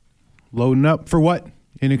 Loading up for what?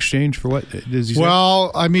 In exchange for what? Does he say?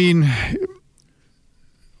 Well, I mean,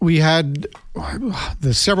 we had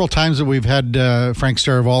the several times that we've had Frank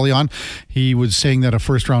Staravalli on. He was saying that a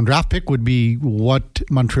first-round draft pick would be what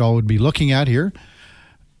Montreal would be looking at here.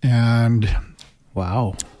 And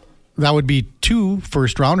wow. That would be 2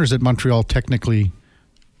 first-rounders that Montreal technically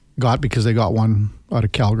got because they got one out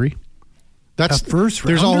of Calgary. That's first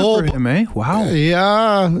there's a whole for him, eh? Wow.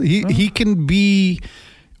 Yeah, he can be,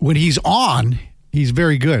 when he's on, he's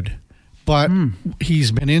very good. But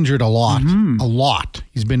he's been injured a lot. A lot.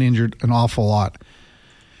 He's been injured an awful lot.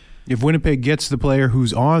 If Winnipeg gets the player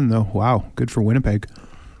who's on, though, wow, good for Winnipeg.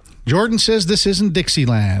 Jordan says this isn't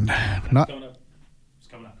Dixieland.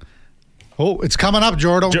 Oh, it's coming up,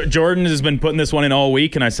 Jordan. Jordan has been putting this one in all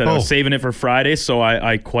week, and I said I was saving it for Friday, so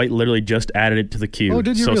I quite literally just added it to the queue. Oh,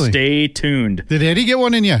 did you so really? Stay tuned. Did Eddie get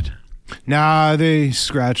one in yet? Nah, they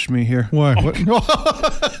scratched me here. Why? What?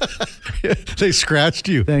 They scratched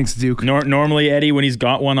you. Thanks, Duke. Normally, Eddie, when he's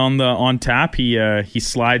got one on tap, he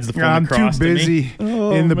slides the phone I'm across too busy to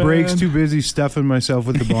me. in the breaks. Too busy stuffing myself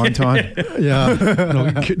with the Bonton.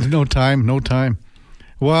 Yeah, no time.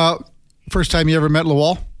 Well, first time you ever met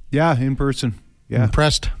Lawal? Yeah, in person. Yeah,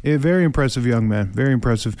 Impressed? A very impressive young man. Very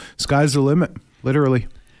impressive. Sky's the limit, literally.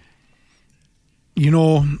 You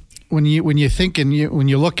know, when you think and when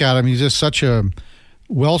you look at him, he's just such a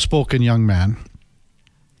well-spoken young man.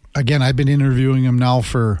 Again, I've been interviewing him now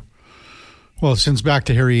since back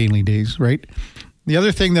to Harry Ainley days, right? The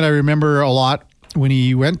other thing that I remember a lot when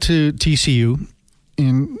he went to TCU,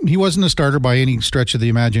 and he wasn't a starter by any stretch of the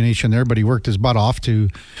imagination there, but he worked his butt off to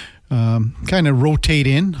kind of rotate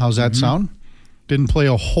in. How's that sound? Didn't play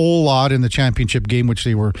a whole lot in the championship game, which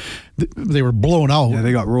they were blown out. Yeah,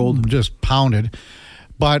 they got rolled. Just pounded.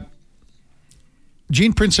 But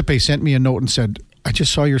Gene Principe sent me a note and said, I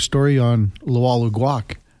just saw your story on Lawal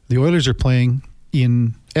Uguak. The Oilers are playing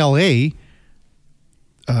in L.A.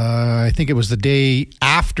 I think it was the day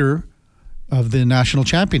after of the national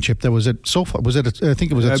championship that was at SoFi. I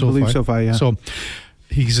think it was at SoFi. I believe SoFi, yeah. So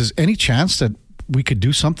he says, any chance that we could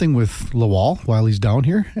do something with Lawal while he's down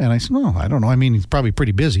here? And I said, no, I don't know. I mean, he's probably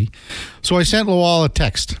pretty busy. So I sent Lawal a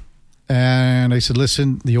text. And I said,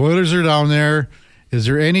 listen, the Oilers are down there. Is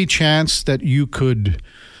there any chance that you could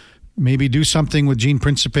maybe do something with Gene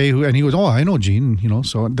Principe? And he goes, oh, I know Gene,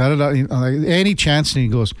 so any chance? And he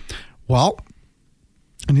goes, well,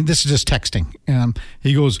 and this is just texting. And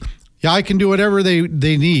he goes, yeah, I can do whatever they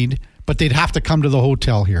need, but they'd have to come to the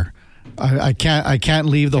hotel here. I can't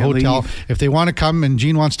leave the hotel. If they want to come and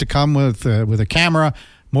Gene wants to come with a camera,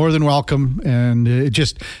 more than welcome. And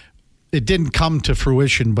it didn't come to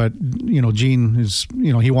fruition, but Gene is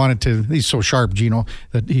he's so sharp, Gino,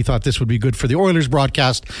 that he thought this would be good for the Oilers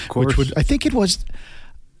broadcast, which would,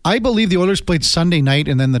 I believe the Oilers played Sunday night,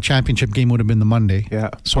 and then the championship game would have been the Monday. Yeah,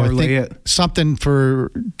 so I think something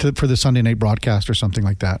for the Sunday night broadcast or something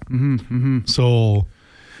like that. So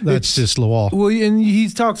that's just Lawal. Well, and he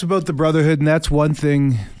talks about the brotherhood, and that's one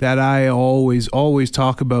thing that I always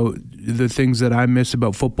talk about. The things that I miss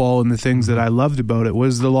about football and the things that I loved about it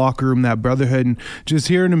was the locker room, that brotherhood, and just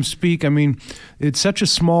hearing him speak. I mean, it's such a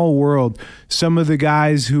small world. Some of the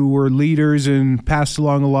guys who were leaders and passed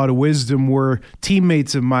along a lot of wisdom were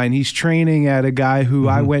teammates of mine. He's training at a guy who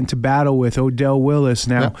I went to battle with, Odell Willis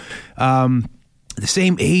now. Yeah. The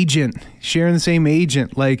same agent, sharing the same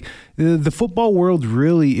agent. Like the football world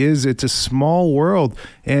really is, it's a small world,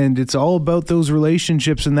 and it's all about those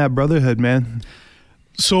relationships and that brotherhood, man.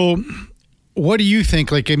 So what do you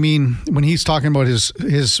think? Like, I mean, when he's talking about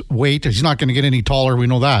his weight, he's not going to get any taller. We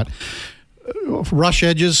know that. Rush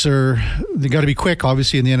edges they got to be quick,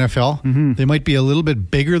 obviously, in the NFL. They might be a little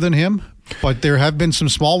bit bigger than him, but there have been some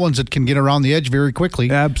small ones that can get around the edge very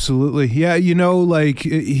quickly. Absolutely. Yeah,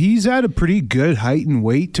 he's at a pretty good height and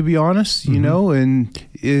weight, to be honest, and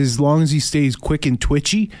as long as he stays quick and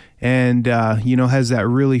twitchy and, has that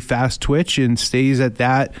really fast twitch and stays at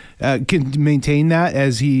that, can maintain that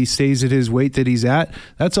as he stays at his weight that he's at,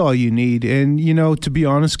 that's all you need. And, to be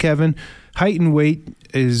honest, Kevin, height and weight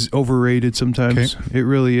is overrated sometimes. Okay. It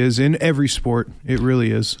really is. In every sport, it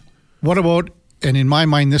really is. What about, and in my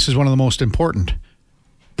mind, this is one of the most important,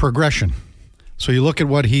 progression. So you look at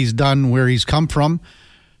what he's done, where he's come from,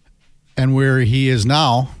 and where he is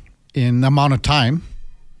now in the amount of time.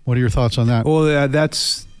 What are your thoughts on that? Well,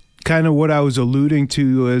 that's kind of what I was alluding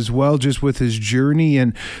to as well, just with his journey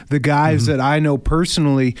and the guys that I know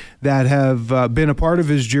personally that have been a part of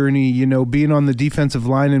his journey, being on the defensive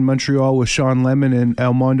line in Montreal with Sean Lemon and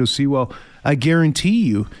Elmondo Sewell. I guarantee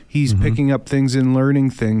you he's picking up things and learning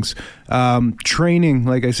things. Training,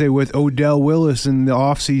 like I say, with Odell Willis in the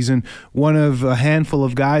offseason, one of a handful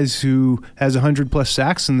of guys who has 100-plus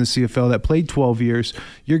sacks in the CFL that played 12 years.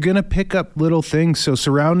 You're going to pick up little things. So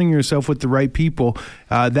surrounding yourself with the right people,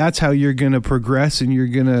 that's how you're going to progress, and you're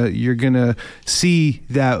gonna see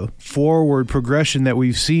that forward progression that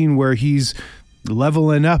we've seen where he's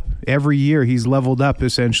leveling up every year. He's leveled up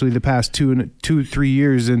essentially the past 3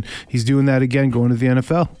 years, and he's doing that again going to the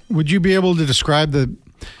NFL. Would you be able to describe the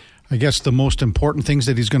most important things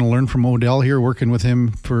that he's going to learn from Odell here, working with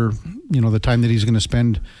him for the time that he's going to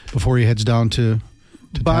spend before he heads down to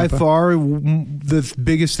By far, the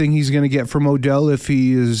biggest thing he's going to get from Odell, if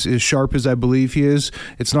he is as sharp as I believe he is,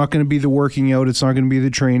 it's not going to be the working out, it's not going to be the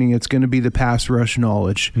training, it's going to be the pass rush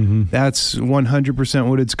knowledge. That's 100%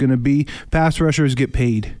 what it's going to be. Pass rushers get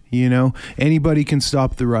paid. Anybody can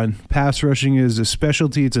stop the run. Pass rushing is a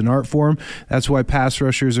specialty. It's an art form. That's why pass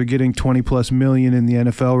rushers are getting 20+ million in the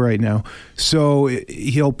NFL right now. So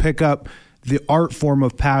he'll pick up the art form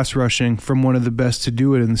of pass rushing from one of the best to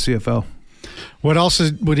do it in the CFL. What else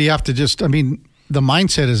would he have to the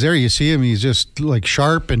mindset is there. You see him, he's just like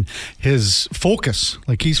sharp, and his focus,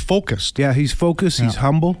 like he's focused. Yeah, he's focused. He's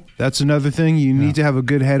humble. That's another thing. You need to have a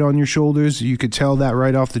good head on your shoulders. You could tell that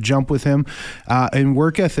right off the jump with him. And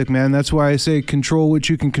work ethic, man. That's why I say control what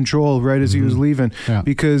you can control right as he was leaving. Yeah.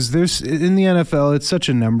 Because in the NFL, it's such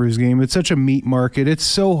a numbers game. It's such a meat market. It's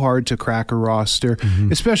so hard to crack a roster,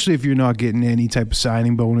 especially if you're not getting any type of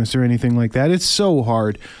signing bonus or anything like that. It's so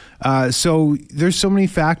hard. So there's so many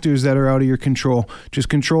factors that are out of your control. Just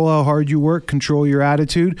control how hard you work, control your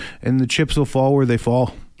attitude, and the chips will fall where they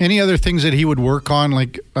fall. Any other things that he would work on?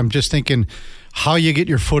 Like, I'm just thinking how you get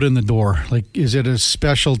your foot in the door. Like, is it a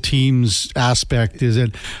special teams aspect? Is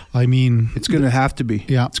it, it's going to have to be.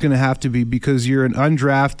 Yeah. It's going to have to be because you're an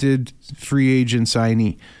undrafted free agent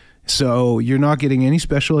signee. So you're not getting any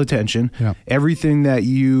special attention. Yeah. Everything that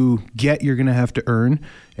you get, you're going to have to earn.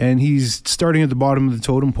 And he's starting at the bottom of the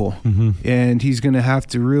totem pole. And he's going to have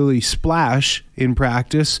to really splash in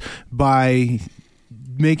practice by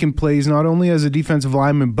making plays not only as a defensive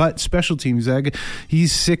lineman but special teams.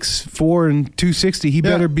 He's 6'4" and 260. He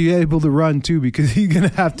better be able to run too, because he's going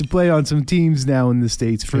to have to play on some teams now in the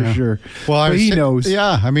States for sure. Well, but he knows.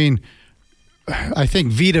 Yeah, I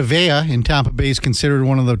think Vita Vea in Tampa Bay is considered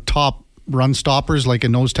one of the top run stoppers, like a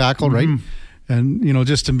nose tackle, right? And,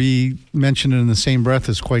 just to be mentioned in the same breath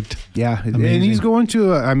is quite amazing. And he's going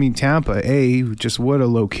to, Tampa, just what a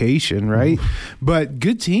location, right? But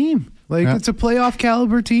good team. It's a playoff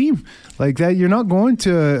caliber team. Like that, you're not going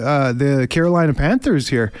to the Carolina Panthers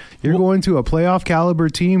here. You're going to a playoff caliber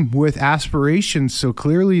team with aspirations. So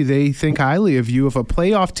clearly they think highly of you. If a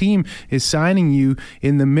playoff team is signing you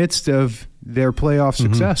in the midst of their playoff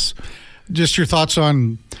success. Just your thoughts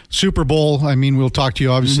on Super Bowl. We'll talk to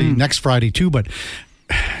you obviously next Friday too, but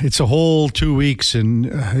it's a whole 2 weeks and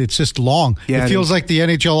it's just long. It feels like the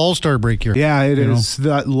NHL All-Star break here. Yeah, it is.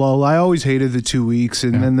 That lull. I always hated the 2 weeks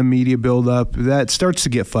and then the media build-up. That starts to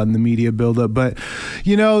get fun, the media build-up. But,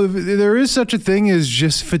 there is such a thing as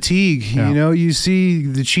just fatigue. Yeah. You see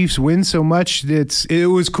the Chiefs win so much. It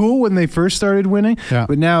was cool when they first started winning,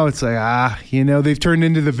 but now it's like, they've turned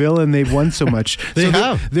into the villain. They've won so much.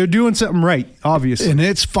 They're doing something right, obviously. And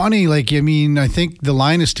it's funny. I think the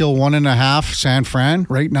line is still 1.5 San Fran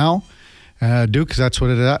right now, Duke, because that's what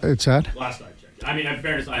it's at. Last I checked. In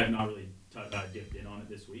fairness, I have not really dipped in on it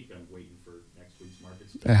this week. I'm waiting for next week's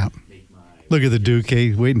markets to make my... Look at the Duke,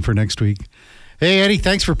 waiting for next week. Hey, Eddie,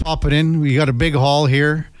 thanks for popping in. We got a big haul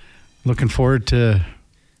here. Looking forward to...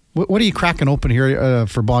 What are you cracking open here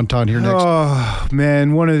for Bonton here next? Oh,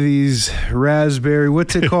 man, one of these raspberry...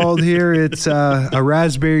 What's it called here? It's a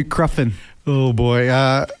raspberry cruffin. Oh, boy.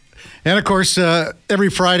 And, of course, every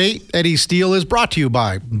Friday, Eddie Steele is brought to you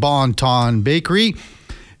by Bonton Bakery.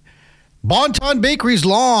 Bonton Bakery's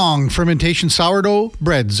long fermentation sourdough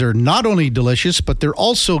breads are not only delicious, but they're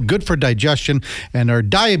also good for digestion and are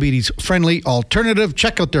diabetes-friendly alternative.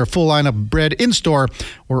 Check out their full line of bread in-store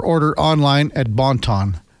or order online at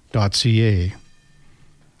bonton.ca.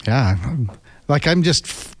 Yeah, I'm just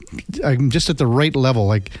at the right level,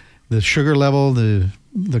 like the sugar level, the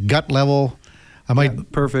gut level. I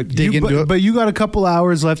might dig into it. But you got a couple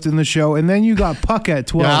hours left in the show, and then you got Puck at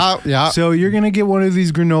 12. Yeah. So you're going to get one of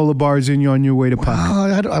these granola bars in you on your way to Puck.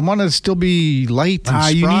 I want to still be light and spry.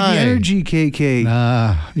 You need the energy, KK.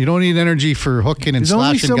 Nah, you don't need energy for hooking and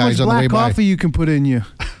slashing guys on the way by. There's only so much black coffee you can put in you.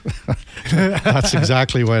 That's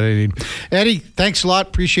exactly what I need. Eddie, thanks a lot.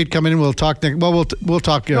 Appreciate coming in. We'll talk next. Well, we'll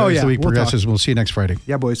talk as the week progresses. We'll see you next Friday.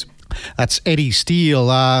 Yeah, boys. That's Eddie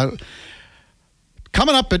Steele.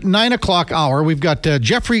 Coming up at 9 o'clock hour, we've got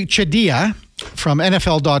Jeffrey Chadia from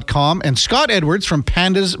NFL.com and Scott Edwards from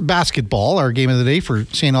Pandas Basketball, our game of the day for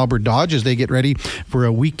St. Albert Dodge as they get ready for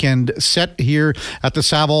a weekend set here at the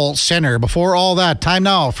Savol Center. Before all that, time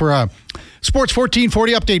now for a Sports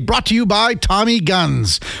 1440 update brought to you by Tommy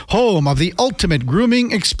Guns, home of the ultimate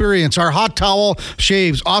grooming experience. Our hot towel,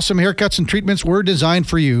 shaves, awesome haircuts, and treatments were designed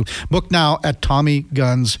for you. Book now at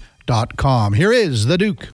TommyGuns.com. Here is the Duke.